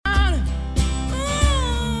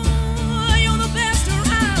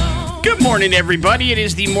Good morning, everybody. It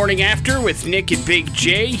is the morning after with Nick and Big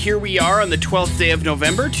J. Here we are on the 12th day of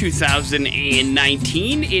November,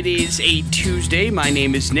 2019. It is a Tuesday. My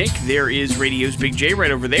name is Nick. There is Radio's Big J right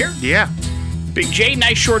over there. Yeah. Big J,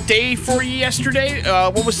 nice short day for you yesterday.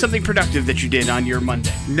 What was something productive that you did on your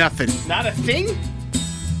Monday? Nothing. Not a thing?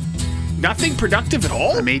 Nothing productive at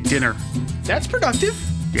all? I made dinner. That's productive.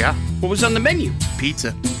 Yeah. What was on the menu?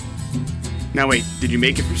 Pizza. Now wait, did you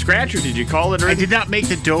make it from scratch or did you call it? Or I did not make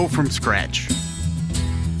the dough from scratch.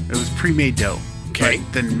 It was pre-made dough. Okay.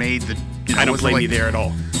 But then made the... I don't blame you there at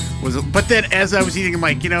all. But then as I was eating, I'm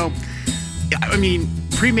like, I mean,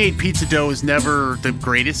 pre-made pizza dough is never the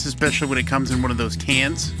greatest, especially when it comes in one of those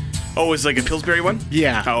cans. Oh, it's like a Pillsbury one?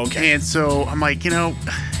 Yeah. Oh, okay. And so I'm like,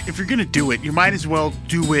 if you're going to do it, you might as well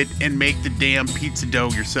do it and make the damn pizza dough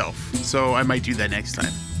yourself. So I might do that next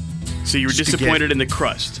time. So you were disappointed in the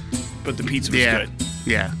crust, but the pizza was good.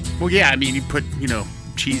 Yeah. Well, yeah, I mean, you put,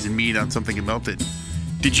 cheese and meat on something and melt it.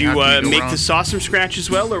 Did you make the sauce from scratch as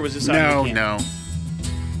well, or was this out of the can? No.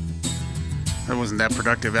 That wasn't that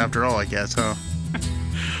productive after all, I guess, huh?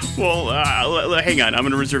 Well, hang on. I'm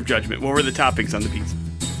going to reserve judgment. What were the toppings on the pizza?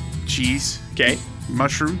 Cheese. Okay.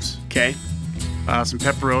 Mushrooms. Okay. Some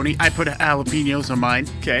pepperoni. I put jalapenos on mine.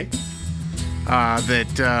 Okay.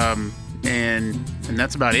 And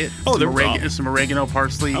that's about it. Oh, some oregano,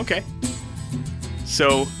 parsley. Okay.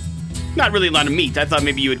 So, not really a lot of meat. I thought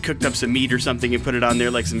maybe you had cooked up some meat or something and put it on there,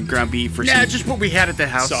 like some ground beef or some just what we had at the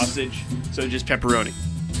house. Sausage. So just pepperoni.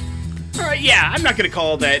 All right, yeah, I'm not going to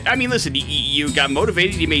call that. I mean, listen, you got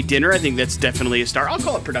motivated, you made dinner. I think that's definitely a start. I'll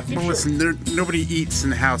call it productive. Well, sure. Listen, nobody eats in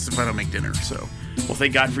the house if I don't make dinner, so. Well,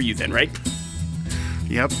 thank God for you then, right?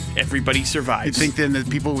 Yep. Everybody survives. You'd think then that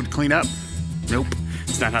people would clean up? Nope.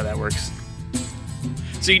 It's not how that works.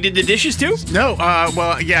 So you did the dishes too? No,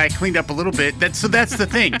 well, yeah, I cleaned up a little bit. That's the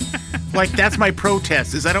thing. That's my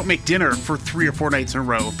protest, is I don't make dinner for 3 or 4 nights in a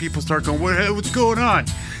row. People start going, what's going on?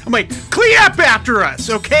 I'm like, clean up after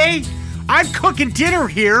us, okay? I'm cooking dinner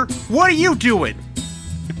here. What are you doing?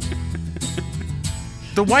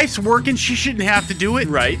 The wife's working. She shouldn't have to do it.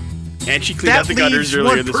 Right. And she cleaned out the gutters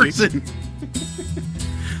earlier this week.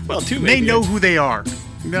 Well, two maybe. They know who they are.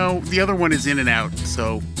 No, the other one is in and out,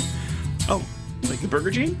 so. Oh, like the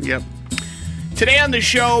Burger Gene? Yep. Today on the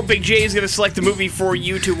show, Big J is going to select a movie for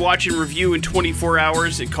you to watch and review in 24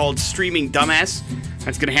 hours. It's called Streaming Dumbass.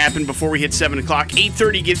 That's going to happen before we hit 7 o'clock.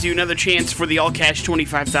 8:30 gives you another chance for the all-cash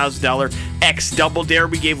 $25,000 X Double Dare.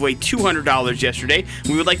 We gave away $200 yesterday.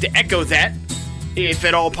 We would like to echo that, if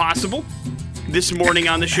at all possible, this morning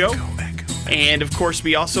on the show. And, of course,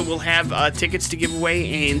 we also will have tickets to give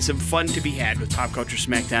away and some fun to be had with Pop Culture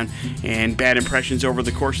Smackdown and bad impressions over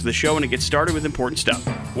the course of the show. And it gets started with important stuff.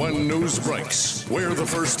 When news breaks, we're the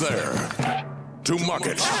first there to muck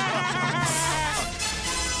it.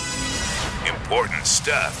 Important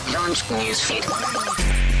stuff. Launch newsfeed.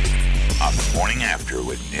 On the morning after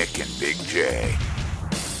with Nick and Big J.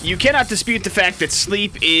 You cannot dispute the fact that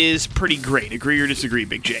sleep is pretty great. Agree or disagree,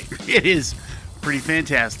 Big J? It is pretty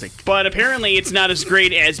fantastic. But apparently it's not as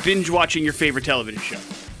great as binge watching your favorite television show.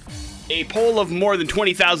 A poll of more than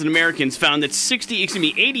 20,000 Americans found that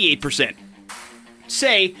 88%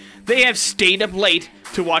 say they have stayed up late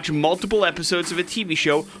to watch multiple episodes of a TV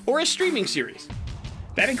show or a streaming series.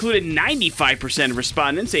 That included 95% of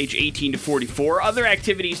respondents age 18 to 44. Other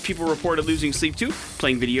activities people reported losing sleep to: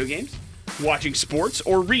 playing video games, watching sports,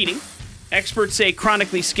 or reading. Experts say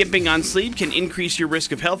chronically skimping on sleep can increase your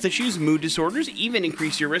risk of health issues, mood disorders, even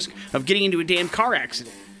increase your risk of getting into a damn car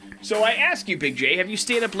accident. So I ask you, Big J, have you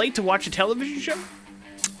stayed up late to watch a television show?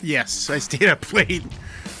 Yes, I stayed up late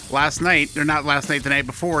last night, or not last night, the night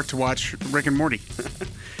before, to watch Rick and Morty.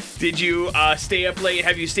 Did you stay up late?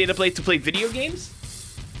 Have you stayed up late to play video games?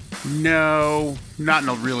 No, not in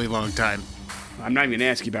a really long time. I'm not even going to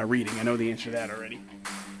ask you about reading. I know the answer to that already.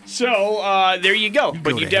 So, there you go.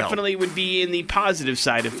 But you definitely would be in the positive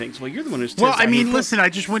side of things. Well, you're the one who's... Well, I mean, listen, I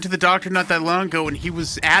just went to the doctor not that long ago, and he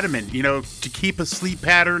was adamant, to keep a sleep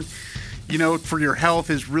pattern, for your health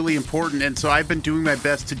is really important. And so I've been doing my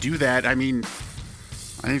best to do that. I mean,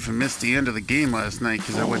 I even missed the end of the game last night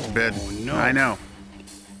because I went to bed. Oh, no. I know.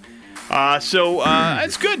 So,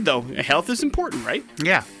 it's good, though. Health is important, right?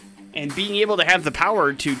 Yeah. And being able to have the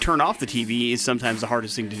power to turn off the TV is sometimes the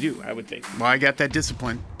hardest thing to do, I would think. Well, I got that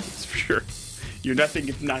discipline. That's for sure. You're nothing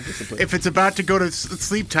if not disciplined. If it's about to go to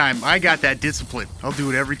sleep time, I got that discipline. I'll do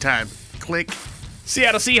it every time. Click.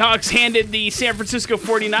 Seattle Seahawks handed the San Francisco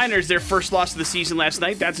 49ers their first loss of the season last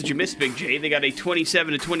night. That's what you missed, Big J. They got a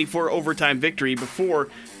 27-24 overtime victory before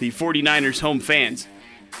the 49ers home fans.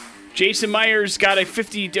 Jason Myers got a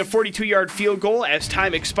 42-yard field goal as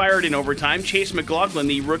time expired in overtime. Chase McLaughlin,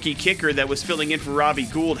 the rookie kicker that was filling in for Robbie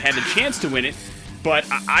Gould, had a chance to win it. But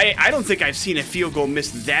I don't think I've seen a field goal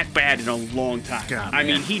missed that bad in a long time. God, I man.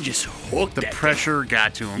 mean, he just hooked The that pressure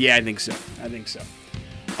got to him. thing. Yeah, I think so.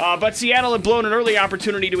 But Seattle had blown an early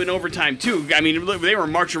opportunity to win overtime, too. I mean, they were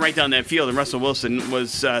marching right down that field, and Russell Wilson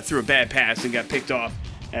was threw a bad pass and got picked off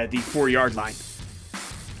at the 4-yard line.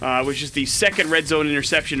 Which is the second red zone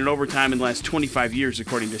interception in overtime in the last 25 years,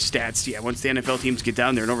 according to stats. Yeah, once the NFL teams get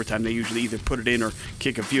down there in overtime, they usually either put it in or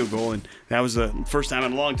kick a field goal, and that was the first time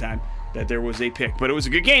in a long time that there was a pick. But it was a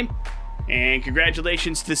good game, and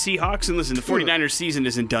congratulations to the Seahawks. And listen, the 49ers season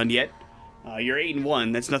isn't done yet. You're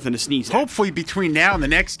 8-1. That's nothing to sneeze at. Hopefully, between now and the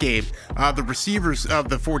next game, the receivers of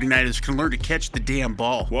the 49ers can learn to catch the damn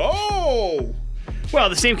ball. Whoa! Well,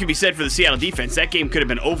 the same can be said for the Seattle defense. That game could have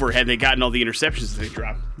been over had they gotten all the interceptions that they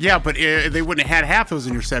dropped. Yeah, but they wouldn't have had half those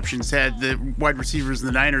interceptions had the wide receivers in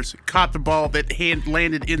the Niners caught the ball that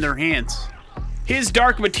landed in their hands. His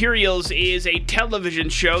Dark Materials is a television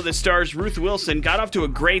show that stars Ruth Wilson. Got off to a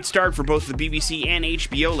great start for both the BBC and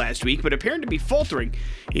HBO last week, but appeared to be faltering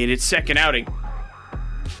in its second outing.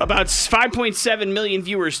 About 5.7 million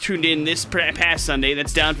viewers tuned in this past Sunday.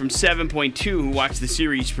 That's down from 7.2 who watched the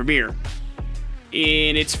series premiere.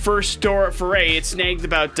 In its first foray, it snagged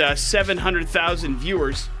about 700,000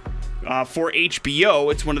 viewers for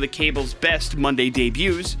HBO. It's one of the cable's best Monday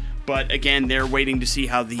debuts, but again, they're waiting to see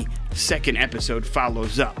how the second episode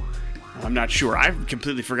follows up. I'm not sure. I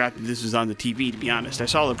completely forgot that this was on the TV, to be honest. I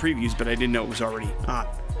saw the previews, but I didn't know it was already on.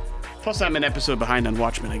 Plus, I'm an episode behind on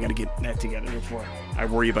Watchmen. I got to get that together before I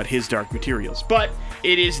worry about his Dark Materials. But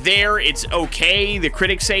it is there. It's okay. The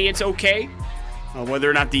critics say it's okay. Whether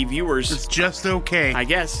or not the viewers... It's just okay. I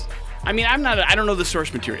guess. I mean, I don't know the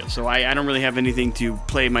source material, so I don't really have anything to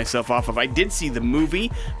play myself off of. I did see the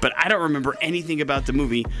movie, but I don't remember anything about the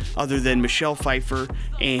movie other than Michelle Pfeiffer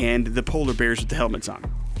and the polar bears with the helmets on.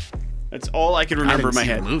 That's all I can remember in my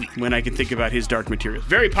head when I can think about his Dark Materials.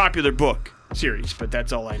 Very popular book series, but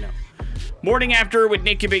that's all I know. Morning After with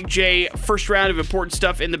Nick and Big J. First round of important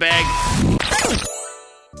stuff in the bag.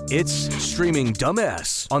 It's Streaming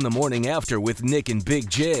Dumbass on the Morning After with Nick and Big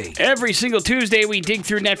J. Every single Tuesday, we dig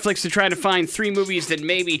through Netflix to try to find 3 movies that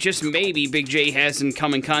maybe, just maybe, Big J hasn't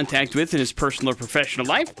come in contact with in his personal or professional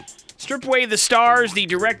life. Strip away the stars, the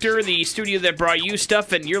director, the studio that brought you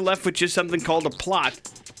stuff, and you're left with just something called a plot.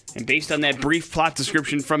 And based on that brief plot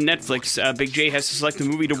description from Netflix, Big J has to select a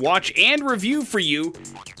movie to watch and review for you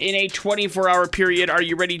in a 24-hour period. Are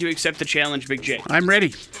you ready to accept the challenge, Big J? I'm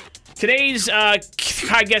ready. Today's, I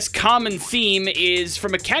guess, common theme is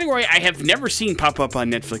from a category I have never seen pop up on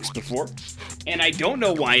Netflix before. And I don't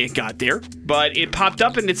know why it got there, but it popped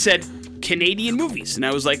up and it said Canadian movies. And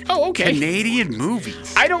I was like, oh, okay. Canadian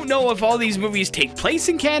movies. I don't know if all these movies take place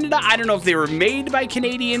in Canada. I don't know if they were made by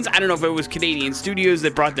Canadians. I don't know if it was Canadian studios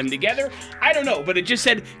that brought them together. I don't know, but it just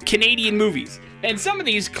said Canadian movies. And some of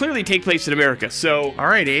these clearly take place in America, so... All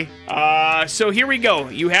right, eh? So here we go.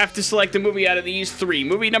 You have to select a movie out of these 3.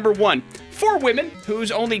 Movie number 1. 4 women,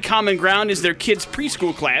 whose only common ground is their kids'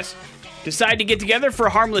 preschool class, decide to get together for a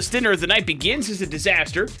harmless dinner. The night begins as a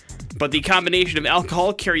disaster, but the combination of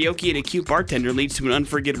alcohol, karaoke, and a cute bartender leads to an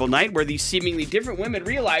unforgettable night where these seemingly different women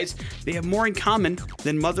realize they have more in common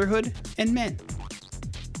than motherhood and men.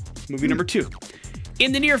 Movie number 2.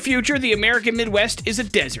 In the near future, the American Midwest is a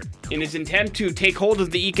desert. In its attempt to take hold of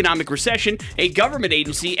the economic recession, a government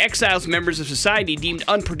agency exiles members of society deemed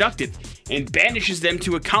unproductive and banishes them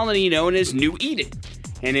to a colony known as New Eden.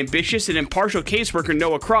 An ambitious and impartial caseworker,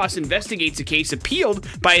 Noah Cross, investigates a case appealed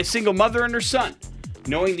by a single mother and her son.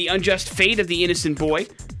 Knowing the unjust fate of the innocent boy,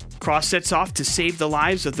 Cross sets off to save the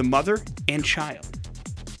lives of the mother and child.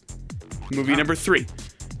 Movie number 3.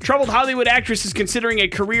 Troubled Hollywood actress is considering a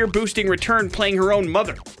career-boosting return playing her own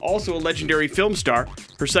mother, also a legendary film star.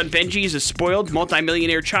 Her son Benji is a spoiled,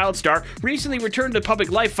 multimillionaire child star, recently returned to public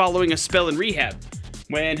life following a spell in rehab.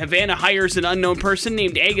 When Havana hires an unknown person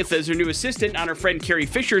named Agatha as her new assistant on her friend Carrie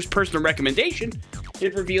Fisher's personal recommendation,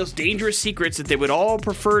 it reveals dangerous secrets that they would all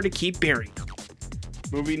prefer to keep buried.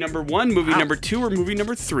 Movie number 1, movie number 2, or movie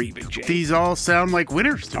number 3, Big J? These all sound like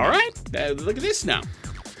winners to me. All right, look at this now.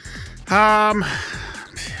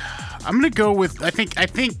 I'm gonna go with.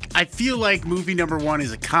 I feel like movie number 1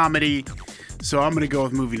 is a comedy, so I'm gonna go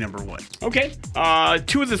with movie number 1. Okay.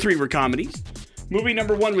 2 of the 3 were comedies. Movie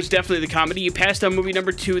number 1 was definitely the comedy. You passed on movie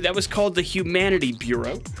number 2. That was called The Humanity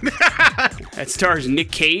Bureau. That stars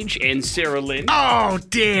Nick Cage and Sarah Lynn. Oh,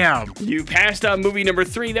 damn. You passed on movie number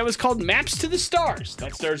 3. That was called Maps to the Stars.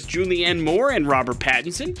 That stars Julianne Moore and Robert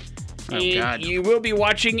Pattinson. Oh, and God. you will be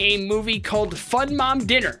watching a movie called Fun Mom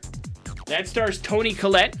Dinner. That stars Toni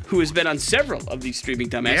Collette, who has been on several of these streaming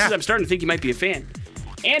dumbasses. Yeah. I'm starting to think you might be a fan.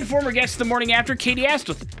 And former guest of the morning after, Katie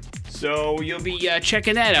Astleton. So you'll be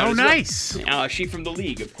checking that out. Oh, as nice. Well. She from The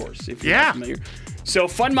League, of course, if you're Yeah. not familiar. So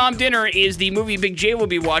Fun Mom Dinner is the movie Big J will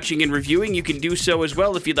be watching and reviewing. You can do so as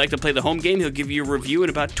well if you'd like to play the home game. He'll give you a review in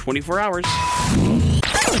about 24 hours.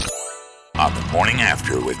 On the morning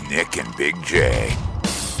after with Nick and Big J.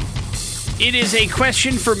 It is a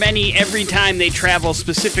question for many every time they travel,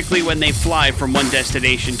 specifically when they fly from one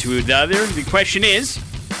destination to another. The question is,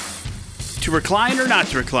 to recline or not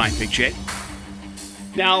to recline, Big J?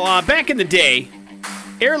 Now, back in the day,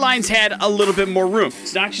 airlines had a little bit more room.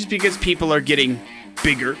 It's not just because people are getting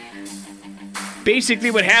bigger. Basically,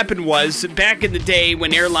 what happened was, back in the day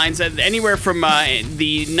when airlines, anywhere from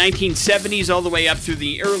the 1970s all the way up through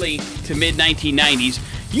the early to mid-1990s,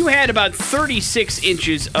 you had about 36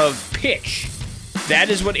 inches of pitch. That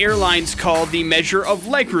is what airlines call the measure of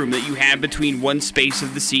legroom that you have between one space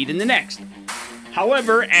of the seat and the next.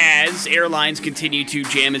 However, as airlines continue to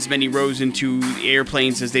jam as many rows into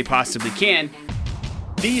airplanes as they possibly can,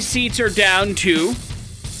 these seats are down to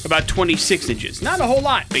about 26 inches. Not a whole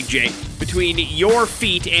lot, Big J, between your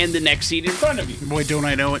feet and the next seat in front of you. Boy, don't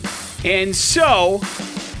I know it. And so,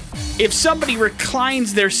 if somebody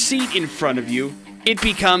reclines their seat in front of you, it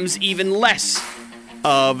becomes even less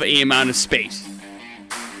of an amount of space.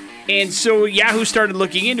 And so Yahoo started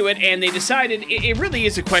looking into it, and they decided it really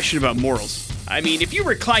is a question about morals. I mean, if you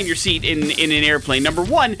recline your seat in an airplane, number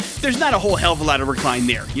one, there's not a whole hell of a lot of recline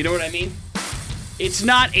there. You know what I mean? It's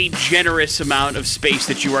not a generous amount of space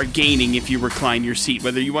that you are gaining if you recline your seat,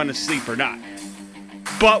 whether you want to sleep or not.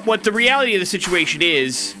 But what the reality of the situation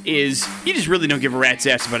is you just really don't give a rat's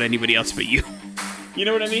ass about anybody else but you. You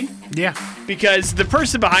know what I mean? Yeah. Because the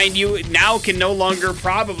person behind you now can no longer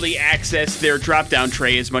probably access their drop-down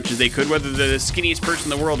tray as much as they could, whether they're the skinniest person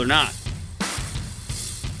in the world or not.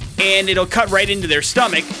 And it'll cut right into their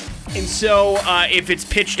stomach. And so if it's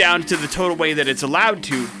pitched down to the total way that it's allowed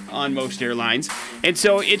to on most airlines. And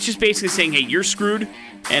so it's just basically saying, hey, you're screwed,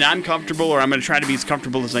 and I'm comfortable, or I'm going to try to be as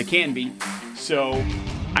comfortable as I can be. So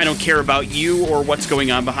I don't care about you or what's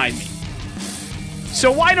going on behind me. So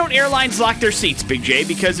why don't airlines lock their seats, Big J?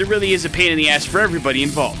 Because it really is a pain in the ass for everybody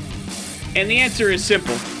involved. And the answer is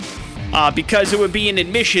simple. Because it would be an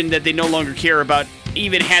admission that they no longer care about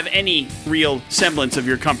even have any real semblance of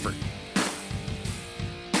your comfort.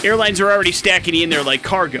 Airlines are already stacking you in there like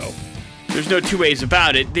cargo. There's no two ways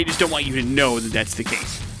about it. They just don't want you to know that that's the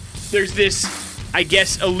case. There's this, I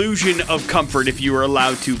guess, illusion of comfort if you are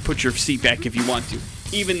allowed to put your seat back if you want to.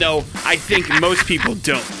 Even though I think most people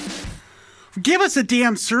don't. Give us a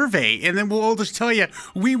damn survey, and then we'll just tell you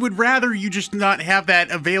we would rather you just not have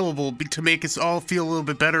that available to make us all feel a little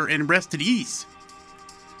bit better and rest at ease.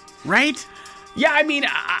 Right? Yeah, I mean,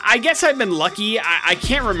 I guess I've been lucky. I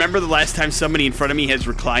can't remember the last time somebody in front of me has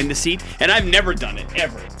reclined the seat, and I've never done it,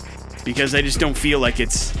 ever. Because I just don't feel like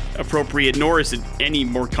it's appropriate, nor is it any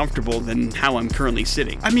more comfortable than how I'm currently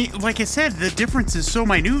sitting. I mean, like I said, the difference is so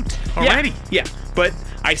minute already. Yeah, but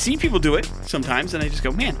I see people do it sometimes, and I just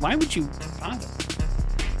go, man, why would you bother?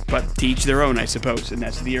 But to each their own, I suppose, and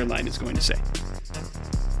that's what the airline is going to say.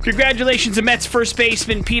 Congratulations to Mets first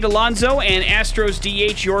baseman Pete Alonso and Astros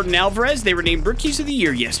DH Jordan Alvarez. They were named Rookies of the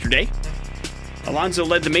Year yesterday. Alonso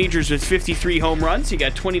led the majors with 53 home runs. He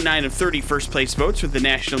got 29 of 30 first-place votes with the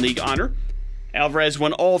National League honor. Alvarez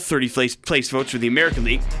won all 30 place votes for the American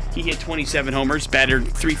League. He hit 27 homers, batted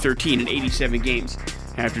 .313 in 87 games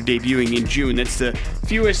after debuting in June. That's the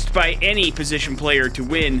fewest by any position player to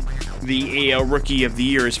win the AL Rookie of the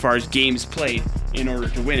Year as far as games played in order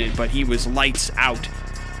to win it, but he was lights out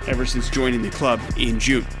ever since joining the club in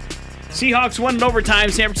June. Seahawks won in overtime.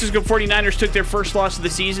 San Francisco 49ers took their first loss of the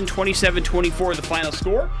season, 27-24 the final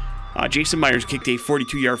score. Jason Myers kicked a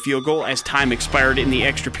 42-yard field goal as time expired in the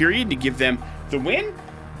extra period to give them the win.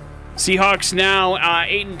 Seahawks now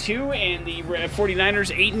 8-2, and the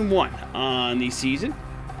 49ers 8-1 on the season.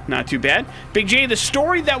 Not too bad. Big J, the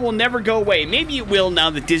story that will never go away. Maybe it will now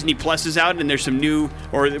that Disney Plus is out and there's some new,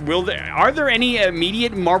 or are there any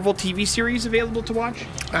immediate Marvel TV series available to watch?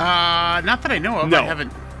 Not that I know of. No. I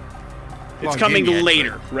haven't. It's coming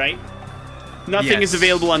later, right? Nothing is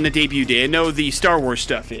available on the debut day. I know the Star Wars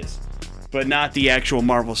stuff is, but not the actual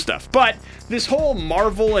Marvel stuff. But this whole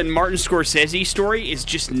Marvel and Martin Scorsese story is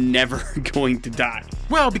just never going to die.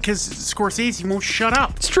 Well, because Scorsese won't shut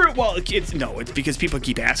up. It's true. Well, it's because people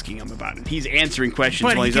keep asking him about it. He's answering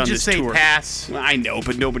questions while he's on this tour. But he could just say pass. Well, I know,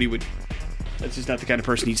 but nobody would. That's just not the kind of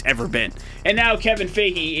person he's ever been. And now Kevin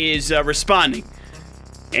Feige is responding.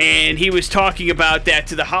 And he was talking about that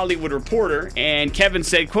to the Hollywood Reporter, and Kevin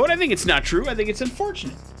said, quote, "I think it's not true. I think it's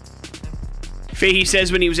unfortunate." Fahey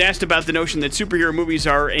says when he was asked about the notion that superhero movies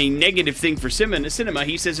are a negative thing for cinema,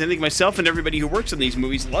 he says, I think myself and everybody who works on these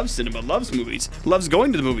movies loves cinema, loves movies, loves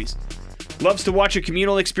going to the movies, loves to watch a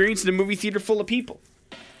communal experience in a movie theater full of people.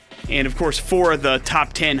 And, of course, 4 of the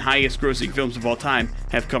top 10 highest-grossing films of all time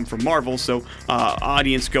have come from Marvel, so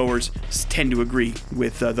audience goers tend to agree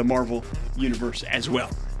with the Marvel universe as well.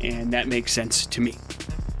 And that makes sense to me.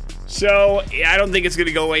 So, I don't think it's going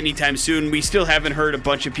to go away anytime soon. We still haven't heard a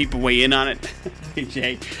bunch of people weigh in on it.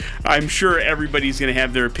 Jay, I'm sure everybody's going to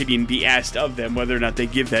have their opinion be asked of them. Whether or not they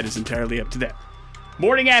give that is entirely up to them.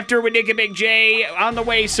 Morning After with Nick and Big J. On the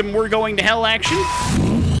way, some We're Going to Hell action.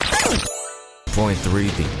 Point 3,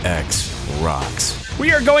 the X rocks.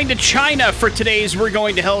 We are going to China for today's We're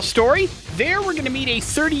Going to Hell story. There, we're going to meet a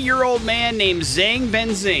 30-year-old man named Zhang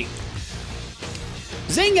Benzing.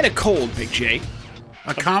 Zhang had a cold, Big J.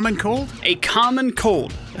 A common cold? A common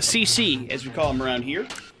cold, a CC, as we call them around here.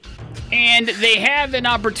 And they have an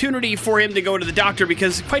opportunity for him to go to the doctor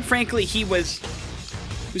because, quite frankly, he was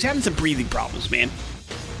having some breathing problems, man.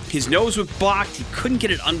 His nose was blocked. He couldn't get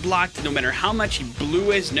it unblocked no matter how much he blew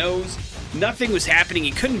his nose. Nothing was happening. He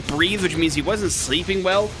couldn't breathe, which means he wasn't sleeping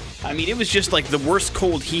well. I mean, it was just like the worst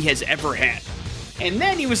cold he has ever had. And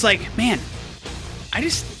then he was like, man, I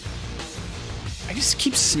just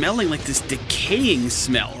keep smelling like this decaying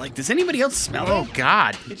smell. Like, does anybody else smell it? Oh,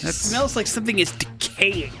 God. It just smells like something is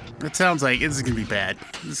decaying. That sounds like this is going to be bad.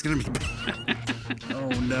 This is going to be bad. Oh,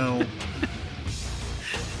 no.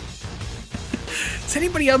 Does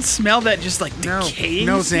anybody else smell that just like decaying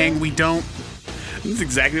No, smell? Zhang, we don't. This is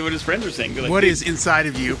exactly what his friends are saying. They're like, What is inside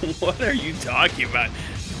of you? What are you talking about?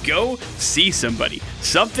 Go see somebody.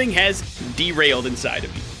 Something has derailed inside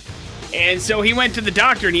of you. And so he went to the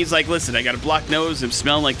doctor, and he's like, listen, I got a blocked nose. I'm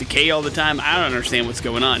smelling like decay all the time. I don't understand what's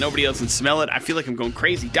going on. Nobody else can smell it. I feel like I'm going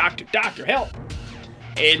crazy. Doctor, help.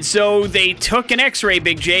 And so they took an x-ray,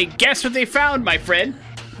 Big J. Guess what they found, my friend?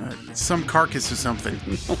 Some carcass or something.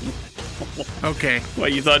 Okay. Well,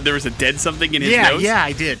 you thought there was a dead something in his nose? Yeah,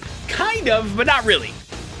 I did. Kind of, but not really.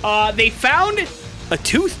 They found a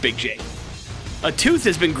tooth, Big J. A tooth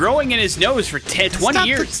has been growing in his nose for 20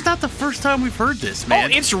 years. It's not the first time we've heard this,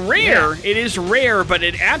 man. Oh, it's rare. Yeah. It is rare, but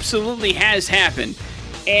it absolutely has happened.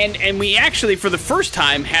 And we actually, for the first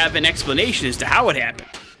time, have an explanation as to how it happened.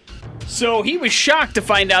 So he was shocked to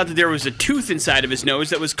find out that there was a tooth inside of his nose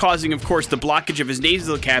that was causing, of course, the blockage of his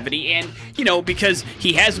nasal cavity. And, because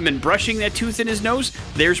he hasn't been brushing that tooth in his nose,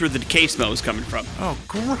 there's where the decay smell is coming from. Oh,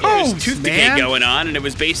 gross, There was tooth decay man. going on, and it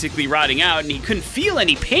was basically rotting out, and he couldn't feel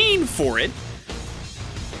any pain for it.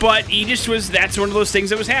 But that's one of those things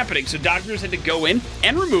that was happening. So doctors had to go in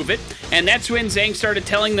and remove it. And that's when Zhang started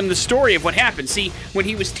telling them the story of what happened. See, when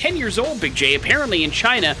he was 10 years old, Big J, apparently in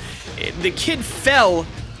China, the kid fell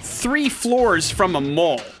 3 floors from a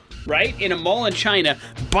mall, right? In a mall in China,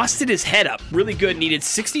 busted his head up really good, needed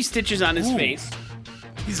 60 stitches on his face.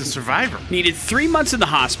 He's a survivor. Needed 3 months in the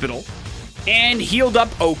hospital and healed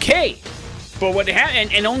up okay. But what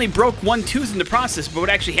happened, and only broke 1 tooth in the process, but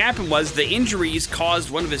what actually happened was the injuries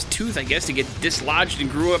caused one of his teeth, I guess, to get dislodged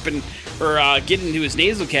and grew up get into his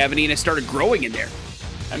nasal cavity, and it started growing in there.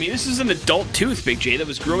 I mean, this is an adult tooth, Big J, that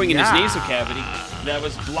was growing in his nasal cavity that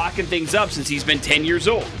was blocking things up since he's been 10 years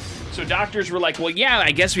old. So doctors were like, well, yeah,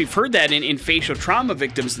 I guess we've heard that in facial trauma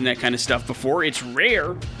victims and that kind of stuff before. It's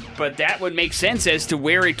rare, but that would make sense as to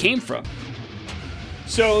where it came from.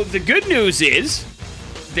 So the good news is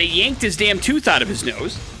they yanked his damn tooth out of his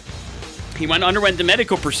nose. He underwent the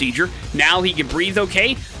medical procedure. Now he can breathe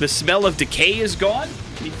okay. The smell of decay is gone.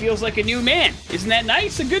 He feels like a new man. Isn't that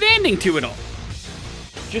nice? A good ending to it all.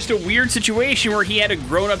 Just a weird situation where he had a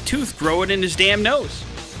grown-up tooth growing in his damn nose.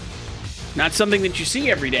 Not something that you see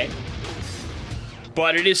every day.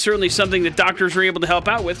 But it is certainly something that doctors were able to help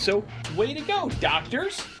out with, so way to go,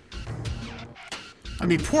 doctors. I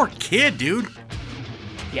mean, poor kid, dude.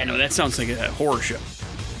 Yeah, no, that sounds like a horror show.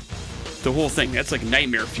 The whole thing, that's like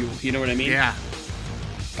nightmare fuel, you know what I mean? Yeah.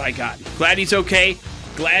 By God. Glad he's okay.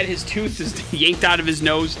 Glad his tooth is yanked out of his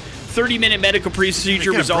nose. 30-minute medical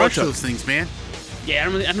procedure was all it brush took. those things, man. Yeah,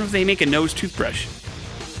 I don't know if they make a nose toothbrush.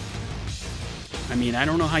 I mean, I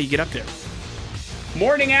don't know how you get up there.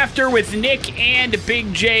 Morning After with Nick and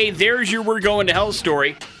Big J. There's your We're Going to Hell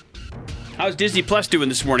story. How's Disney Plus doing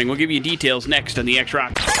this morning? We'll give you details next on the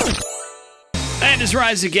X-Rock. That is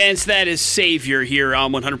Rise Against. That is Savior here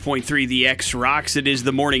on 100.3 The X Rocks. It is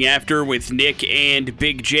the Morning After with Nick and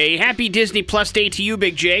Big J. Happy Disney Plus Day to you,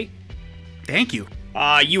 Big J. Thank you.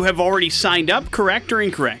 You have already signed up, correct or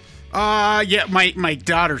incorrect? Yeah, my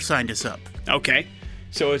daughter signed us up. Okay.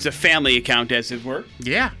 So it's a family account, as it were.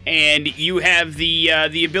 Yeah. And you have the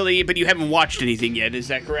ability, but you haven't watched anything yet. Is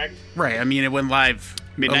that correct? Right. I mean, it went live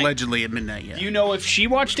Midnight? allegedly at midnight. Yeah. Do you know if she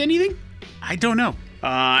watched anything? I don't know.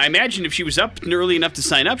 I imagine if she was up early enough to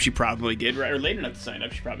sign up, she probably did, right? Or late enough to sign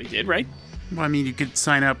up, she probably did, right? Well, I mean, you could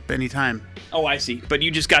sign up anytime. Oh, I see. But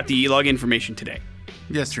you just got the login information today.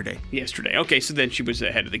 Yesterday. Okay, so then she was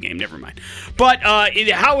ahead of the game. Never mind. But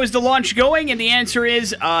how is the launch going? And the answer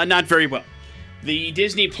is not very well. The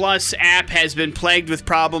Disney Plus app has been plagued with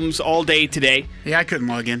problems all day today. Yeah, I couldn't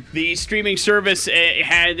log in. The streaming service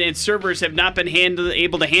and servers have not been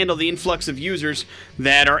able to handle the influx of users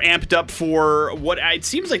that are amped up for what it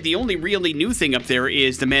seems like the only really new thing up there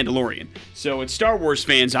is The Mandalorian. So it's Star Wars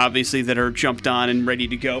fans, obviously, that are jumped on and ready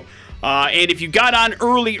to go. And if you got on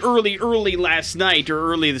early last night,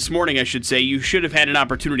 or early this morning, I should say, you should have had an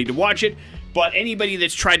opportunity to watch it. But anybody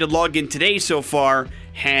that's tried to log in today so far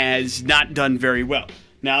has not done very well.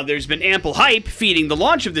 Now, there's been ample hype feeding the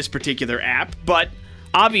launch of this particular app, but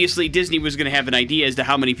obviously Disney was going to have an idea as to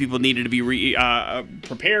how many people needed to be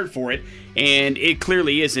prepared for it, and it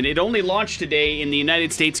clearly isn't. It only launched today in the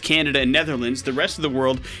United States, Canada, and Netherlands. The rest of the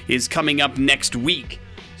world is coming up next week.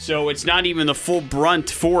 So it's not even the full brunt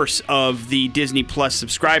force of the Disney Plus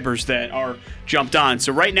subscribers that are jumped on.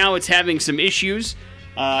 So right now it's having some issues.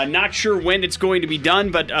 Not sure when it's going to be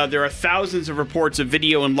done, but there are thousands of reports of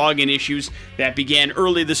video and login issues that began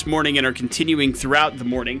early this morning and are continuing throughout the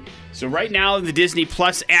morning. So right now, the Disney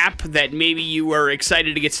Plus app that maybe you are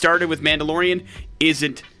excited to get started with Mandalorian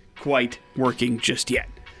isn't quite working just yet.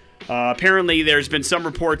 Apparently, there's been some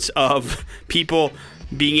reports of people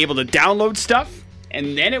being able to download stuff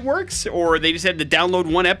and then it works, or they just had to download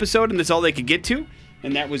one episode and that's all they could get to,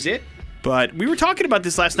 and that was it. But we were talking about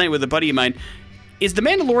this last night with a buddy of mine. Is The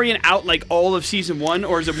Mandalorian out like all of season 1,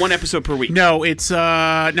 or is it one episode per week? No, it's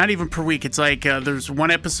not even per week. It's like there's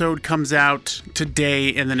one episode comes out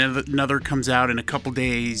today, and then another comes out in a couple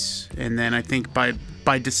days, and then I think by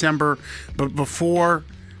December, but before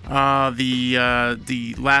the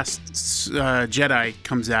last Jedi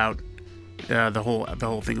comes out, the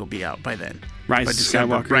whole thing will be out by then. Rise of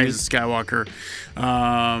Skywalker,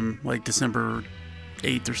 like December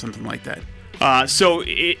 8th or something like that. So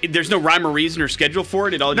there's no rhyme or reason or schedule for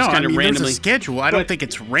it? It all just kind of randomly... there's a schedule. I don't think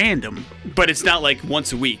it's random. But it's not like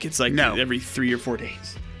once a week. It's like every 3 or 4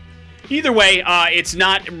 days. Either way, it's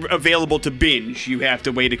not available to binge. You have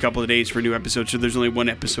to wait a couple of days for a new episode, so there's only one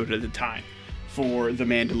episode at a time for The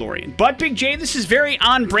Mandalorian. But, Big J, this is very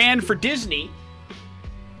on brand for Disney,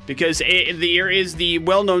 because there is the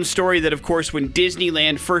well-known story that, of course, when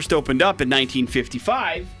Disneyland first opened up in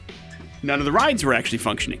 1955, none of the rides were actually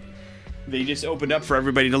functioning. They just opened up for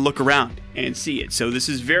everybody to look around and see it. So this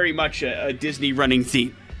is very much a Disney running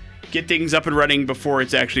theme. Get things up and running before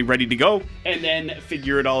it's actually ready to go, and then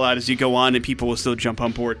figure it all out as you go on, and people will still jump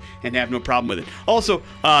on board and have no problem with it. Also,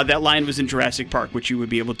 that line was in Jurassic Park, which you would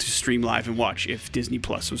be able to stream live and watch if Disney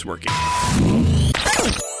Plus was working.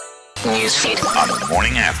 Newsfeed on the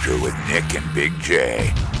morning after with Nick and Big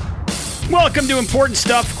J. Welcome to Important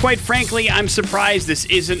Stuff. Quite frankly, I'm surprised this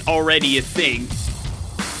isn't already a thing.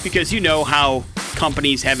 Because you know how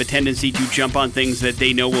companies have a tendency to jump on things that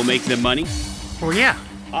they know will make them money. Well, yeah.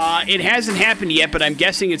 It hasn't happened yet, but I'm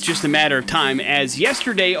guessing it's just a matter of time, as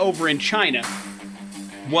yesterday over in China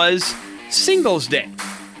was Singles' Day.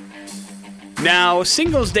 Now,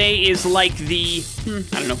 Singles' Day is like the,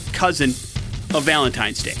 cousin of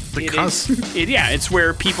Valentine's Day. The cousin? It's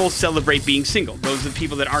where people celebrate being single. Those are the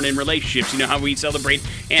people that aren't in relationships. You know how we celebrate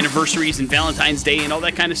anniversaries and Valentine's Day and all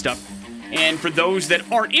that kind of stuff. And for those that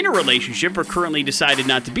aren't in a relationship or currently decided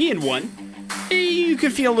not to be in one, you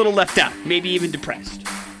could feel a little left out, maybe even depressed.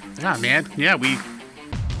 Yeah, man. Yeah, we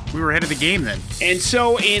were ahead of the game then. And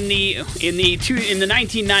so in the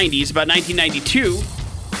 1990s, about 1992,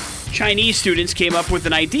 Chinese students came up with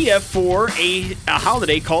an idea for a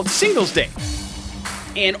holiday called Singles' Day.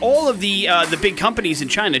 And all of the big companies in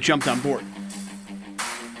China jumped on board.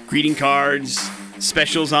 Greeting cards,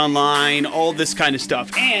 specials online, all this kind of stuff.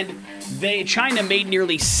 And China made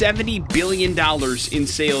nearly $70 billion in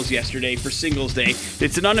sales yesterday for Singles' Day.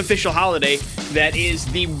 It's an unofficial holiday that is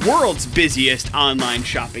the world's busiest online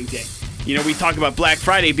shopping day. You know, we talk about Black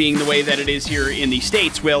Friday being the way that it is here in the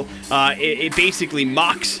States. Well, it basically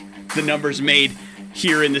mocks the numbers made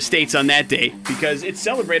here in the States on that day because it's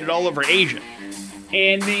celebrated all over Asia.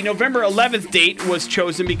 And the November 11th date was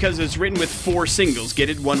chosen because it's written with 4 singles. Get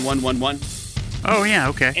it? 1111. Oh, yeah,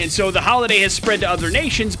 okay. And so the holiday has spread to other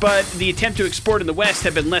nations, but the attempt to export in the West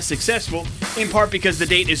have been less successful, in part because the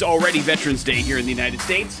date is already Veterans Day here in the United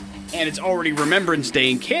States. and it's already Remembrance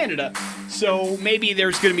Day in Canada. So maybe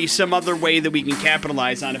there's going to be some other way that we can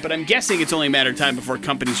capitalize on it. But I'm guessing it's only a matter of time before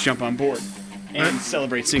companies jump on board and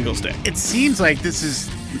celebrate Singles Day. It seems like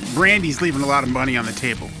Randy's leaving a lot of money on the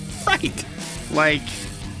table. Right. Like,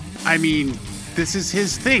 I mean, this is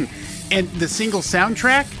his thing. And the single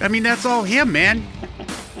soundtrack, I mean, that's all him, man.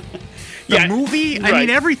 The movie, I mean,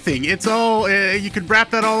 everything. It's all, you could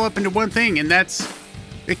wrap that all up into one thing, and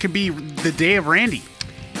it could be the day of Randy.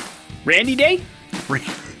 Randy Day?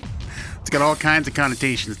 It's got all kinds of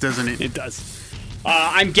connotations, doesn't it? It does.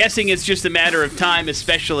 I'm guessing it's just a matter of time,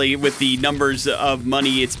 especially with the numbers of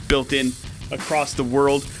money it's built in across the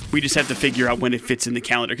world. We just have to figure out when it fits in the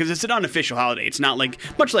calendar, because it's an unofficial holiday. It's not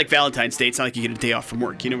much like Valentine's Day, it's not like you get a day off from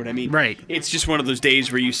work. You know what I mean? Right. It's just one of those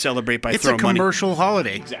days where you celebrate by throwing money. It's a commercial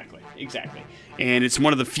holiday. Exactly. And it's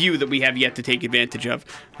one of the few that we have yet to take advantage of.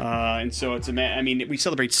 And so we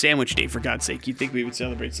celebrate Sandwich Day, for God's sake. You'd think we would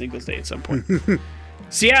celebrate Singles Day at some point.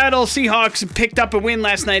 Seattle Seahawks picked up a win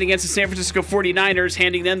last night against the San Francisco 49ers,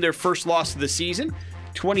 handing them their first loss of the season.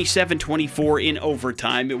 27-24 in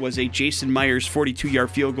overtime. It was a Jason Myers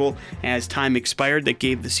 42-yard field goal as time expired that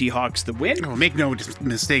gave the Seahawks the win. Oh, make no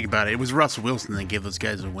mistake about it. It was Russell Wilson that gave those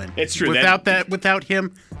guys a win. It's true. Without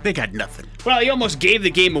him, they got nothing. Well, he almost gave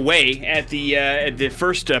the game away at the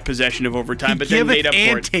first possession of overtime, but then made up for it.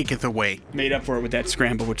 And taketh away. Made up for it with that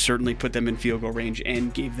scramble, which certainly put them in field goal range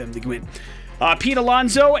and gave them the win. Pete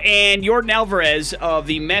Alonso and Yordan Alvarez of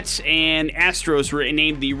the Mets and Astros were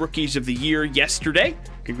named the Rookies of the Year yesterday.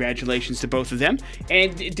 Congratulations to both of them.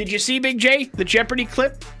 And did you see, Big J, the Jeopardy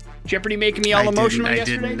clip? Jeopardy making me all emotional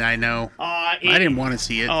yesterday? I know. I didn't want to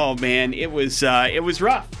see it. Oh, man, it was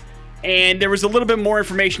rough. And there was a little bit more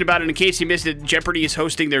information about it in case you missed it. Jeopardy is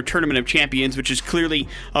hosting their Tournament of Champions, which is clearly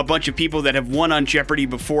a bunch of people that have won on Jeopardy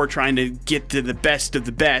before trying to get to the best of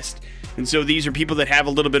the best. And so these are people that have a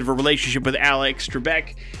little bit of a relationship with Alex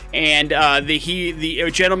Trebek. And the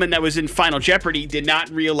gentleman that was in Final Jeopardy did not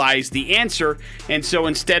realize the answer. And so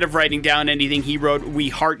instead of writing down anything, he wrote, "We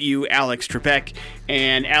heart you, Alex Trebek."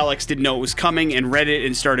 And Alex didn't know it was coming and read it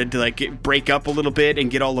and started to break up a little bit and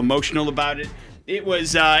get all emotional about it. It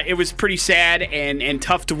was pretty sad and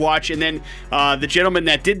tough to watch. And then the gentleman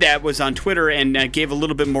that did that was on Twitter and gave a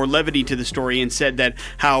little bit more levity to the story and said that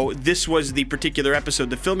how this was the particular episode.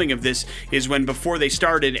 The filming of this is when, before they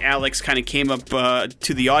started, Alex kind of came up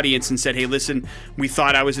to the audience and said, "Hey, listen, we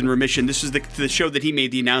thought I was in remission." This is the show that he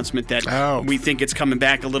made the announcement that we think it's coming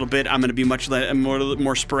back a little bit. I'm going to be much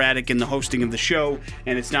more sporadic in the hosting of the show,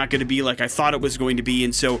 and it's not going to be like I thought it was going to be.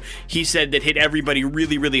 And so he said that hit everybody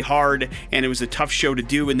really, really hard, and it was a tough show to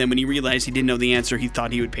do. And then when he realized he didn't know the answer, he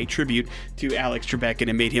thought he would pay tribute to Alex Trebek, and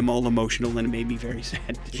it made him all emotional, and it made me very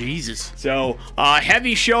sad. Jesus. So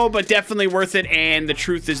heavy show, but definitely worth it. And the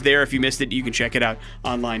truth is there. If you missed it, you can check it out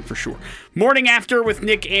online for sure. Morning After with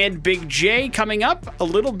Nick and Big J coming up. A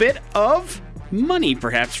little bit of money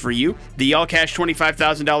perhaps for you. The all cash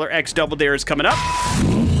 $25,000 X Double Dare is coming up.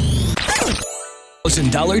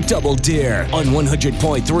 $1,000 Double Dare on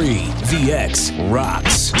 100.3 VX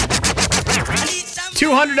Rocks.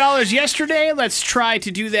 $200 yesterday. Let's try to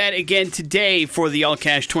do that again today for the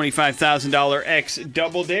all-cash $25,000 X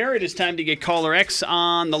Double Dare. It is time to get caller X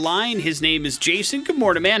on the line. His name is Jason. Good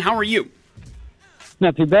morning, man. How are you?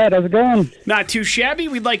 Not too bad. How's it going? Not too shabby.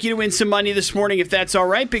 We'd like you to win some money this morning if that's all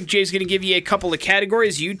right. Big J's going to give you a couple of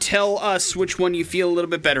categories. You tell us which one you feel a little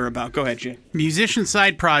bit better about. Go ahead, Jay. Musician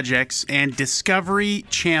side projects and Discovery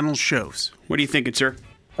Channel shows. What are you thinking, sir?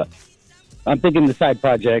 I'm thinking the side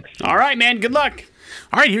projects. All right, man. Good luck.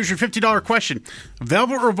 All right, here's your $50 question.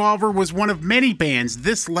 Velvet Revolver was one of many bands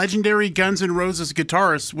this legendary Guns N' Roses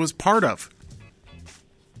guitarist was part of.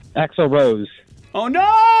 Axl Rose. Oh, no!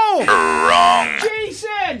 Wrong.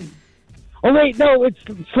 Jason! Oh, wait, no, it's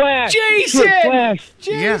Slash. Jason! It's Slash.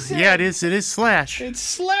 Jason! Yeah, it is. It is Slash. It's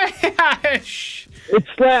Slash! It's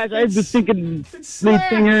Slash. I was just thinking It's lead Slash.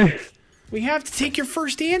 singer. We have to take your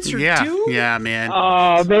first answer, Yeah, dude. yeah, man.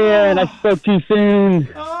 Oh, man, I spoke too soon.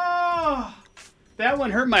 Oh, that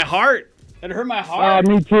one hurt my heart. That hurt my heart.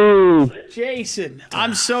 Me too. Jason,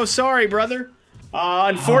 I'm so sorry, brother.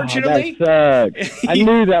 Unfortunately, That sucks. I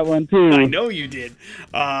knew that one too. I know you did.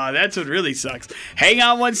 That's what really sucks. Hang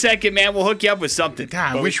on 1 second, man. We'll hook you up with something.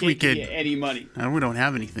 God, I But wish we can't give could- you any money. We don't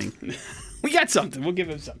have anything. We got something. We'll give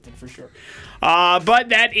him something for sure. But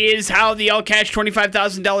that is how the all cash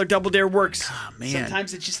 $25,000 Double Dare works. Oh, man.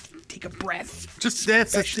 Sometimes it's just take a breath. Just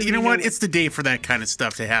Especially you know when what? you're- It's the day for that kind of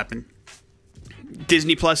stuff to happen.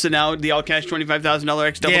 Disney Plus and now the all cash $25,000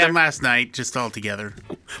 X Double Yeah, Dare. last night, just all together.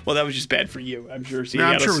 Well, that was just bad for you, I'm sure. No,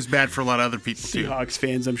 I'm sure it was bad for a lot of other people, too. Seahawks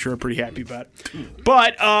fans, I'm sure, are pretty happy about it.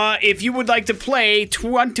 But if you would like to play,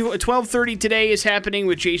 12:30 today is happening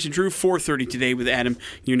with Jason Drew, 4:30 today with Adam.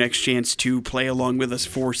 Your next chance to play along with us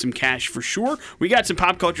for some cash for sure. We got some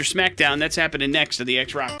Pop Culture Smackdown. That's happening next to the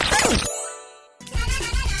X-Rock.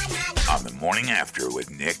 On the morning after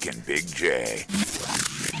with Nick and Big J.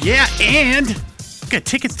 Yeah, and got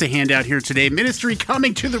tickets to hand out here today. Ministry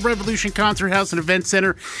coming to the Revolution Concert House and Event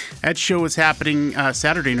Center. That show is happening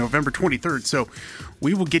Saturday, November 23rd. So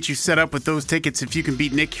we will get you set up with those tickets if you can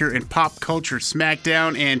beat Nick here in Pop Culture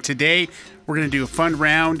Smackdown. And today we're going to do a fun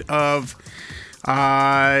round of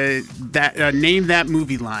name that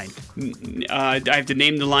movie line. I have to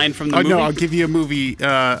name the line from the movie? No, I'll give you a movie,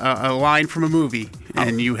 a line from a movie,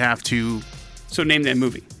 and you have to... So name that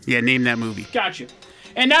movie. Yeah, name that movie. Gotcha.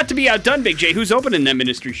 And not to be outdone, Big J, who's opening that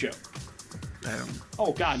Ministry show?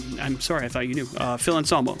 Oh, God, I'm sorry. I thought you knew. Phil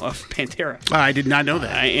Anselmo of Pantera. I did not know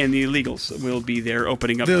that. And the Illegals will be there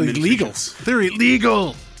opening up the Ministry Illegals. Show. They're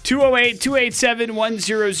illegal.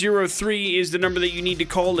 208-287-1003 is the number that you need to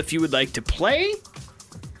call if you would like to play.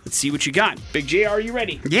 Let's see what you got. Big J, are you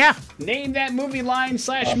ready? Yeah. Name that movie line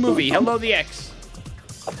 / movie. Hello, the X.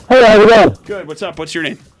 Hey, how's it going? Good. What's up? What's your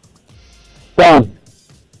name? Don.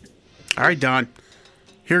 All right, Don.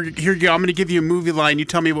 Here you go. I'm going to give you a movie line. You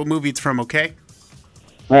tell me what movie it's from, okay?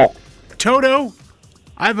 All right. Toto,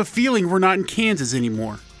 I have a feeling we're not in Kansas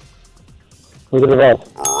anymore. Look at the rest.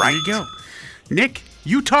 There you go. Nick,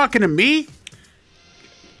 you talking to me?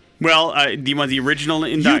 Well, do you want the original?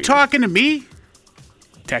 You talking to me?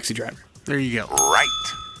 Taxi Driver. There you go.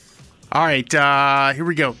 Right. All right, here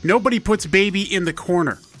we go. Nobody puts baby in the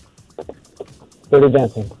corner. Dirty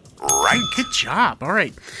Dancing. Right. Good job. All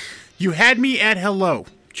right. You had me at hello.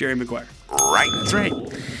 Jerry Maguire. Right. That's right.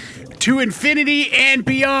 To infinity and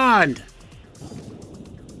beyond.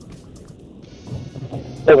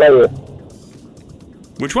 Hey, right here.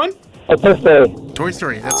 Which one? Oh, Toy Story. Toy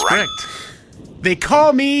Story. That's correct. They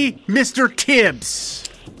call me Mr. Tibbs.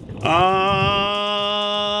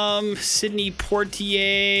 Sidney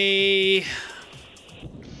Poitier.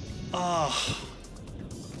 Oh.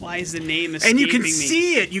 Why is the name escaping me? And you can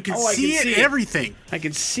see it. You can see it. Everything. I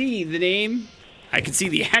can see the name. I can see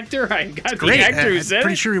the actor. I got Great. the actor who I'm said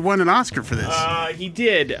pretty it. sure he won an Oscar for this. He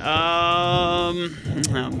did. Oh,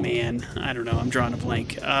 man. I don't know. I'm drawing a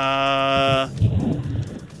blank.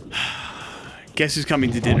 Guess who's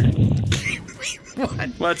coming to dinner? What?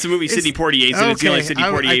 Well, it's the movie Sidney Poitier, so it's the only Sidney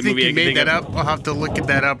Poitier movie I can think that of. up. I'll have to look at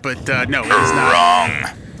that up, but no, it is not. Wrong.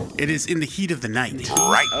 It is In the Heat of the Night.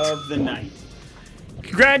 Right. Of the night.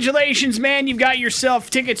 Congratulations, man. You've got yourself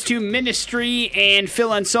tickets to Ministry and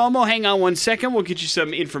Phil Anselmo. Hang on 1 second. We'll get you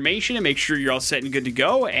some information and make sure you're all set and good to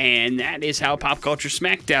go. And that is how Pop Culture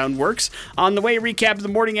Smackdown works. On the way, recap of the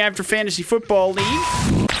Morning After Fantasy Football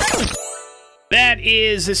League. That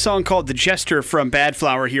is a song called The Jester from Bad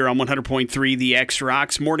Flower here on 100.3 The X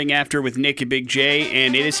Rocks. Morning After with Nick and Big J,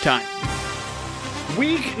 and it is time.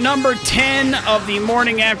 Week number 10 of the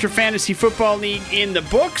Morning After Fantasy Football League in the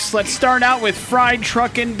books. Let's start out with Fried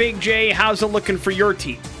Truckin'. Big J, how's it looking for your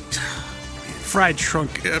team? Fried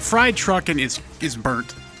Truckin' is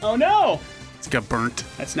burnt. Oh, no. It's got burnt.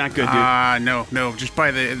 That's not good, dude. No. Just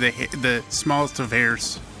by the smallest of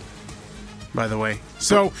hairs, by the way.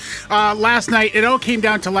 So, last night, it all came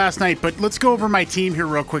down to last night, but let's go over my team here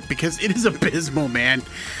real quick because it is abysmal, man.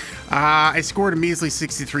 I scored a measly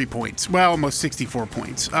 63 points. Well, almost 64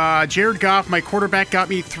 points. Jared Goff, my quarterback, got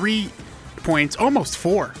me 3 points, almost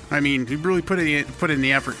 4. I mean, he really put in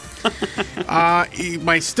the effort.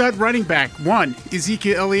 My stud running back, 1,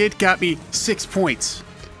 Ezekiel Elliott, got me 6 points.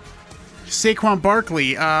 Saquon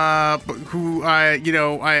Barkley, who I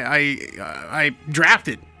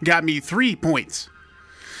drafted, got me 3 points.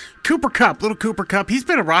 Little Cooper Kupp, he's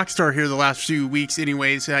been a rock star here the last few weeks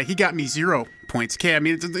anyways. He got me 0 points. Okay, I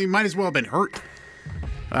mean, he might as well have been hurt.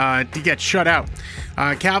 He got shut out.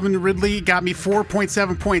 Calvin Ridley got me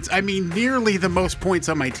 4.7 points. I mean, nearly the most points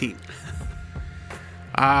on my team.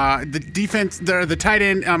 The defense, the tight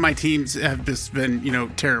end on my teams have just been,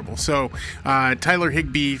 terrible. So, Tyler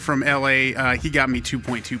Higbee from LA, he got me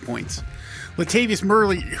 2.2 points. Latavius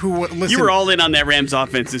Murray, who, listen... You were all in on that Rams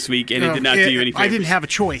offense this week, and it did not do you any favors. I didn't have a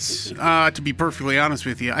choice, to be perfectly honest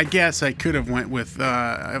with you. I guess I could have went with...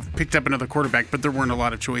 I've picked up another quarterback, but there weren't a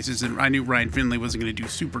lot of choices, and I knew Ryan Finley wasn't going to do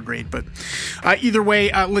super great. But either way,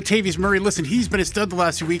 Latavius Murray, listen, he's been a stud the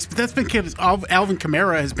last few weeks, but that's been because Alvin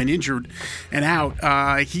Kamara has been injured and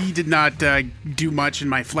out. He did not do much in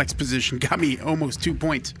my flex position, got me almost 2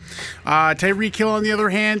 points. Tyreek Hill, on the other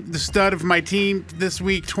hand, the stud of my team this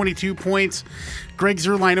week, 22 points. points. Greg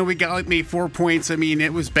Zuerlein only got me 4 points. I mean,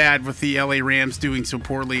 it was bad with the LA Rams doing so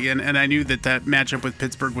poorly, and I knew that matchup with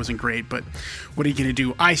Pittsburgh wasn't great, but what are you going to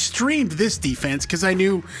do? I streamed this defense because I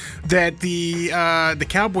knew that the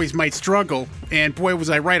Cowboys might struggle, and boy,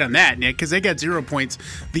 was I right on that, Nick, because they got 0 points.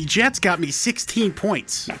 The Jets got me 16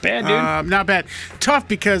 points. Not bad, dude. Not bad. Tough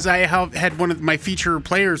because I had one of my feature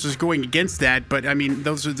players was going against that, but I mean,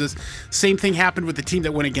 those are the same thing happened with the team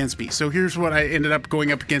that went against me. So here's what I ended up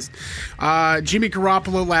going up against. Jimmy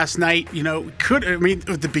Garoppolo last night,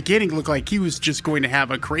 at the beginning looked like he was just going to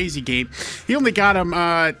have a crazy game. He only got him,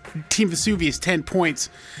 Team Vesuvius, 10 points.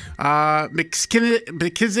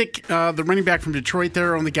 McKissick, the running back from Detroit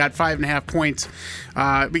there, only got 5.5 points.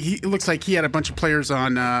 But it looks like he had a bunch of players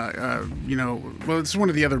on, it's one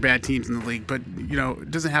of the other bad teams in the league, but,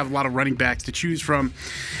 it doesn't have a lot of running backs to choose from.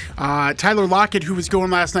 Tyler Lockett, who was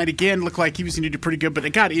going last night again, looked like he was going to do pretty good, but it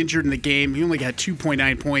got injured in the game. He only got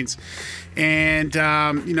 2.9 points. And,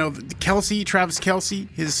 Travis Kelce,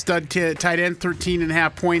 his stud tight end,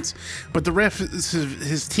 13.5 points. But the rest of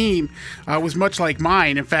his team was much like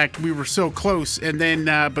mine. In fact, we were so close. And then,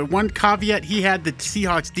 but one caveat, he had the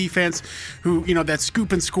Seahawks defense, who, that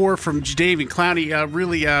scoop and score from Jadeveon Clowney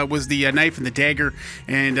really was the knife and the dagger.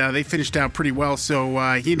 And they finished out pretty well. So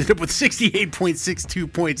he ended up with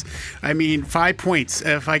 68.62 points. I mean, 5 points.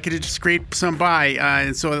 If I could have just scraped some by.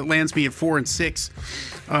 And so it lands me at 4 and 6.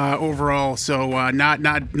 Overall, so not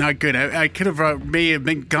good. I could have may have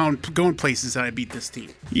been going places that I beat this team.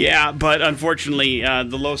 Yeah, but unfortunately,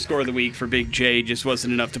 the low score of the week for Big J just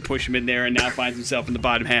wasn't enough to push him in there, and now finds himself in the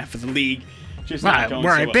bottom half of the league. Just not going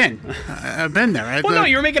where so I've well. been. I've been there. No,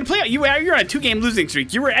 you were making a playoff. You're on a 2-game losing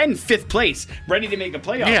streak. You were in 5th place, ready to make a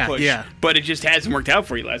playoff push. Yeah. But it just hasn't worked out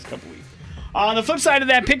for you the last couple weeks. On the flip side of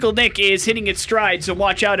that, Pickle Nick is hitting its stride, so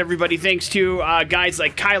watch out, everybody. Thanks to guys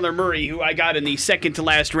like Kyler Murray, who I got in the second to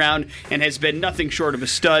last round and has been nothing short of a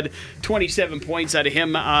stud. 27 points out of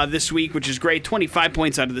him this week, which is great. 25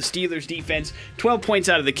 points out of the Steelers defense. 12 points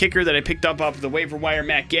out of the kicker that I picked up off of the waiver wire,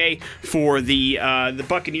 Matt Gay, for the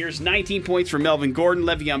Buccaneers. 19 points for Melvin Gordon.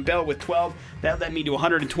 Le'Veon Bell with 12. That led me to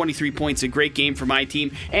 123 points, a great game for my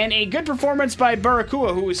team. And a good performance by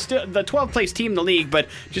Barakua, who is still the 12th place team in the league, but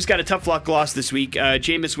just got a tough luck loss this week.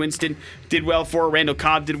 Jameis Winston did well for, Randall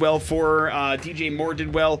Cobb did well for, DJ Moore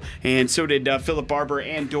did well, and so did Philip Barber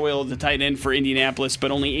and Doyle, the tight end for Indianapolis,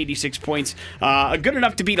 but only 86 points. Good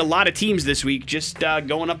enough to beat a lot of teams this week, just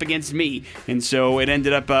going up against me. And so it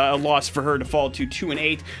ended up a loss for her to fall to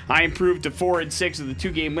 2-8. I improved to 4-6 of the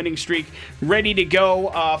 2-game winning streak, ready to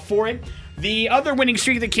go for it. The other winning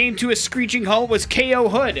streak that came to a screeching halt was K.O.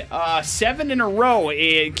 Hood. 7 in a row,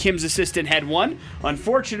 Kim's assistant had won.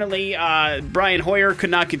 Unfortunately, Brian Hoyer could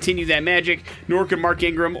not continue that magic, nor could Mark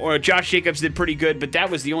Ingram, or Josh Jacobs did pretty good, but that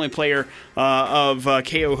was the only player of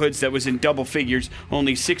K.O. Hood's that was in double figures.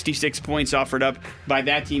 Only 66 points offered up by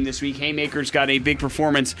that team this week. Haymakers got a big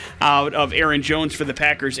performance out of Aaron Jones for the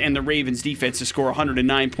Packers and the Ravens defense to score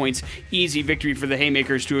 109 points. Easy victory for the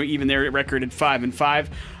Haymakers to even their record at 5-5.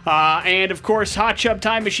 And of course, Hot Chub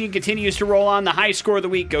Time Machine continues to roll on. The high score of the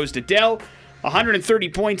week goes to Dell. 130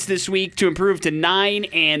 points this week to improve to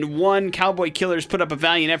 9-1. Cowboy Killers put up a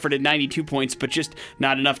valiant effort at 92 points, but just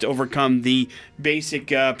not enough to overcome the basic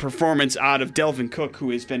performance out of Delvin Cook,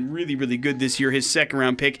 who has been really, really good this year. His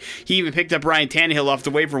second-round pick. He even picked up Ryan Tannehill off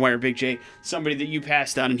the waiver wire, Big J, somebody that you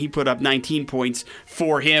passed on, and he put up 19 points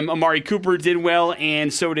for him. Amari Cooper did well,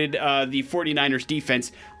 and so did the 49ers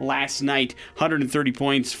defense last night. 130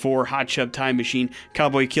 points for Hot Chub Time Machine.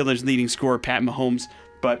 Cowboy Killers leading scorer, Pat Mahomes,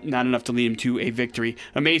 but not enough to lead him to a victory.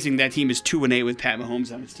 Amazing that team is 2-8 with Pat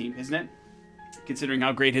Mahomes on its team, isn't it? Considering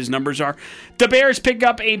how great his numbers are. The Bears pick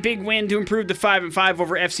up a big win to improve to 5-5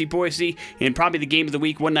 over FC Boise, and probably the game of the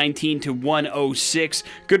week, 119-106.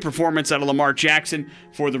 Good performance out of Lamar Jackson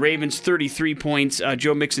for the Ravens, 33 points.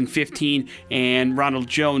 Joe Mixon, 15, and Ronald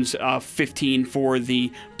Jones, 15 for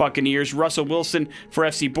the Buccaneers. Russell Wilson for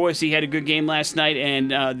FC Boise had a good game last night,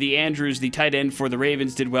 and the Andrews, the tight end for the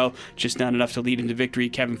Ravens, did well, just not enough to lead into victory.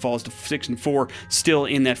 Kevin falls to 6-4, still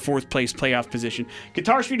in that 4th place playoff position.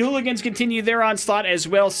 Guitar Street Hooligans continue their onslaught as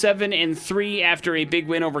well, 7-3 after a big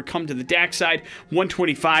win over Come to the Dak side,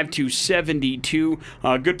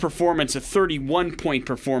 125-72. Good performance, a 31-point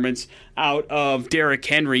performance out of Derrick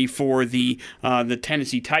Henry for the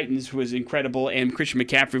Tennessee Titans was incredible, and Christian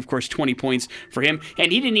McCaffrey, of course, 20 points for him,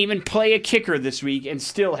 and he didn't even play a kicker this week and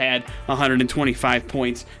still had 125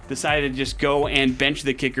 points. Decided to just go and bench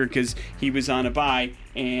the kicker because he was on a bye,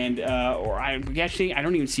 And I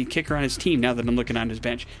don't even see a kicker on his team now that I'm looking on his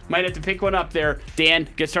bench. Might have to pick one up there, Dan.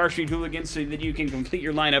 Guitar Street Hooligans, so that you can complete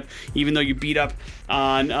your lineup, even though you beat up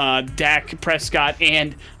on Dak Prescott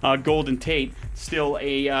and Golden Tate. Still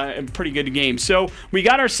a pretty good game. So we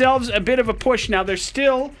got ourselves a bit of a push now. There's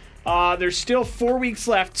still 4 weeks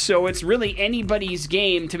left, so it's really anybody's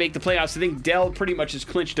game to make the playoffs. I think Dell pretty much has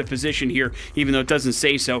clinched a position here, even though it doesn't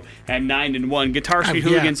say so, at 9-1. Guitar Street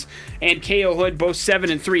Hooligans and KO Hood both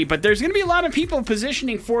 7-3. But there's going to be a lot of people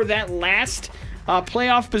positioning for that last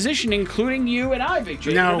playoff position, including you and I, Big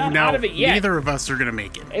J. No, We're not out of it yet. Neither of us are going to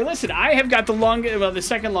make it. Hey, listen, I have got the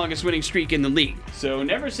second longest winning streak in the league, so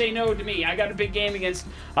never say no to me. I got a big game against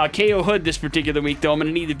KO Hood this particular week, though. I'm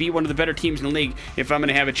going to need to beat one of the better teams in the league if I'm going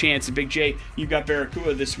to have a chance. And Big J, you've got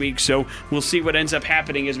Barracuda this week, so we'll see what ends up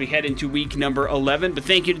happening as we head into week number 11. But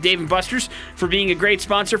thank you to Dave & Buster's for being a great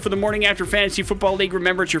sponsor for the Morning After Fantasy Football League.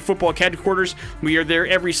 Remember, it's your football headquarters. We are there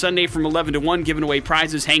every Sunday from 11 to 1, giving away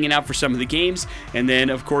prizes, hanging out for some of the games, and then,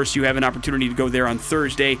 of course, you have an opportunity to go there on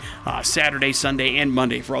Thursday, Saturday, Sunday, and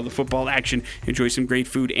Monday for all the football action. Enjoy some great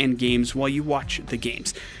food and games while you watch the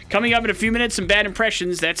games. Coming up in a few minutes, some bad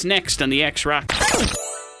impressions. That's next on the X-Rock.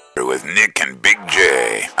 With Nick and Big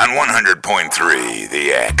J on 100.3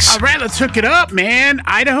 The X. All right, let's hook it up, man.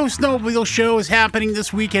 Idaho Snowmobile Show is happening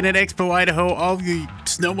this weekend at Expo Idaho. All the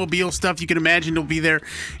snowmobile stuff you can imagine will be there,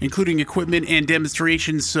 including equipment and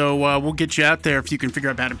demonstrations. So we'll get you out there if you can figure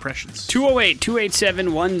out bad impressions.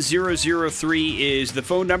 208-287-1003 is the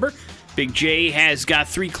phone number. Big J has got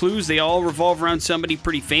 3 clues. They all revolve around somebody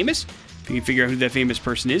pretty famous. If you can figure out who that famous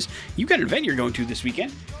person is, you've got an event you're going to this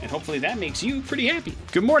weekend, and hopefully that makes you pretty happy.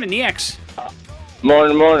 Good morning, the X.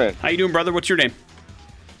 Morning. How you doing, brother? What's your name?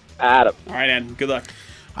 Adam. All right, Adam. Good luck.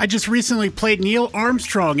 I just recently played Neil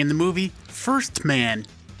Armstrong in the movie First Man.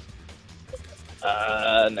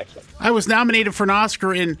 Next one. I was nominated for an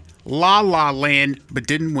Oscar in La La Land, but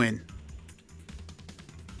didn't win.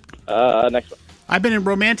 Next one. I've been in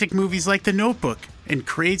romantic movies like The Notebook and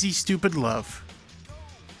Crazy Stupid Love.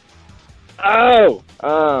 Ryan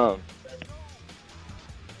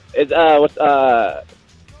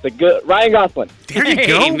Gosling. There you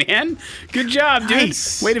go. Hey, man. Good job, dude.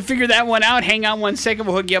 Nice. Way to figure that one out. Hang on one second.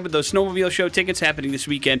 We'll hook you up with those Snowmobile Show tickets happening this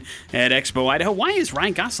weekend at Expo Idaho. Why is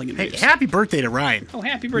Ryan Gosling in Hey, this? happy birthday to Ryan. Oh,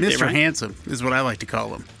 happy birthday, Mr. Ryan. Handsome is what I like to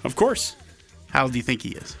call him. Of course. How old do you think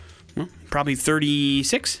he is? Well, probably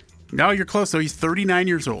 36? No, you're close, though. He's 39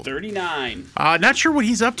 years old. 39. Not sure what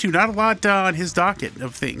he's up to. Not a lot on his docket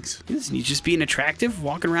of things. Listen, he's just being attractive,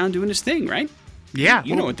 walking around doing his thing, right? Yeah.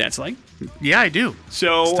 You know what that's like. Yeah, I do.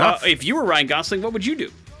 So, It's tough. if you were Ryan Gosling, what would you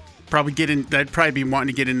do? I'd probably be wanting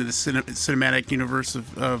to get into the cinematic universe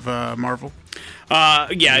of Marvel. I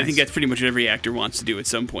Nice. think that's pretty much what every actor wants to do at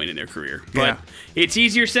some point in their career. But Yeah. it's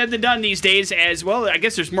easier said than done these days. As well, I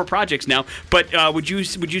guess there's more projects now. But would you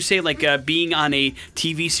say like being on a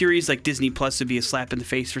TV series like Disney Plus would be a slap in the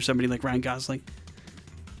face for somebody like Ryan Gosling?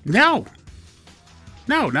 No,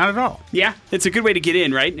 not at all. Yeah, it's a good way to get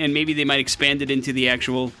in, right? And maybe they might expand it into the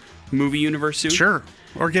actual movie universe soon. Sure.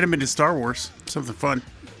 Or get him into Star Wars. Something fun.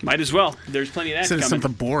 Might as well. There's plenty of that Instead of coming.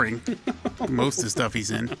 something boring. Most of the stuff he's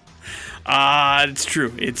in. It's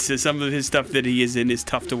true. It's some of his stuff that he is in is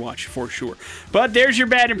tough to watch for sure. But there's your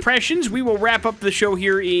bad impressions. We will wrap up the show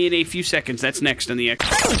here in a few seconds. That's next on the X.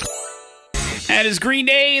 That is Green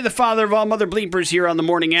Day, the father of all mother bleepers, here on the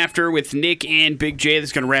Morning After with Nick and Big J.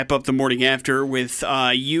 That's going to wrap up the Morning After with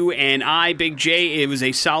you and I, Big J. It was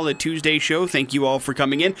a solid Tuesday show. Thank you all for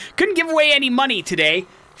coming in. Couldn't give away any money today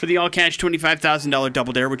for the all-cash $25,000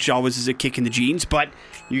 Double Dare, which always is a kick in the jeans. But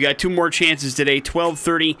you got 2 more chances today,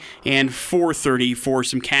 12:30 and 4:30 for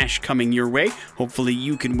some cash coming your way. Hopefully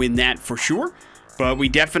you can win that for sure. But we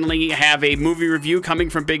definitely have a movie review coming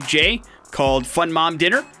from Big J called Fun Mom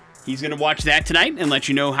Dinner. He's going to watch that tonight and let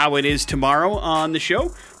you know how it is tomorrow on the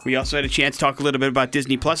show. We also had a chance to talk a little bit about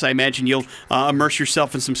Disney Plus. I imagine you'll immerse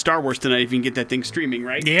yourself in some Star Wars tonight if you can get that thing streaming,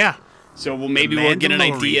 right? Yeah. So we'll get an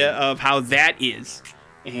idea of how that is.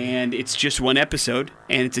 And it's just 1 episode,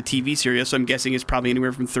 and it's a TV series, so I'm guessing it's probably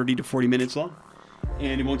anywhere from 30 to 40 minutes long.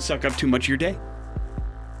 And it won't suck up too much of your day.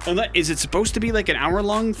 Is it supposed to be like an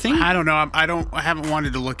hour-long thing? I don't know. I haven't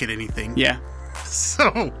wanted to look at anything. Yeah.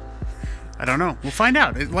 So, I don't know. We'll find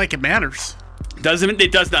out. It matters.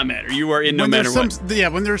 It does not matter. You are in no matter what. Yeah,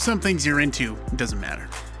 when there are some things you're into, it doesn't matter.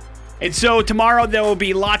 And so tomorrow there will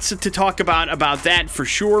be lots to talk about that for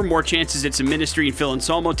sure. More chances at some Ministry and Phil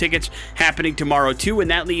Anselmo tickets happening tomorrow too. And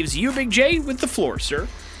that leaves you, Big J, with the floor, sir.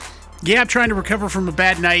 Yeah, I'm trying to recover from a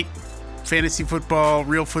bad night. Fantasy football,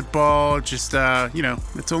 real football, just,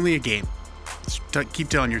 it's only a game. Just keep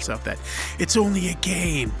telling yourself that. It's only a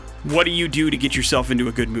game. What do you do to get yourself into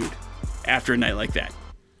a good mood after a night like that?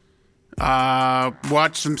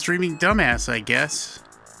 Watch some streaming dumbass, I guess.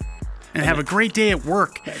 And have a great day at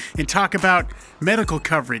work and talk about medical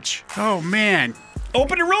coverage. Oh, man.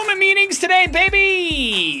 Open enrollment meetings today,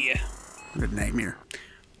 baby! What a nightmare.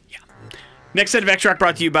 Next set of X-Rock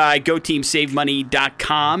brought to you by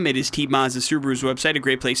GoTeamSaveMoney.com. It is Team Mazda Subaru's website, a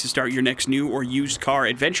great place to start your next new or used car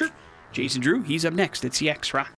adventure. Jason Drew, he's up next. It's the X-Rock.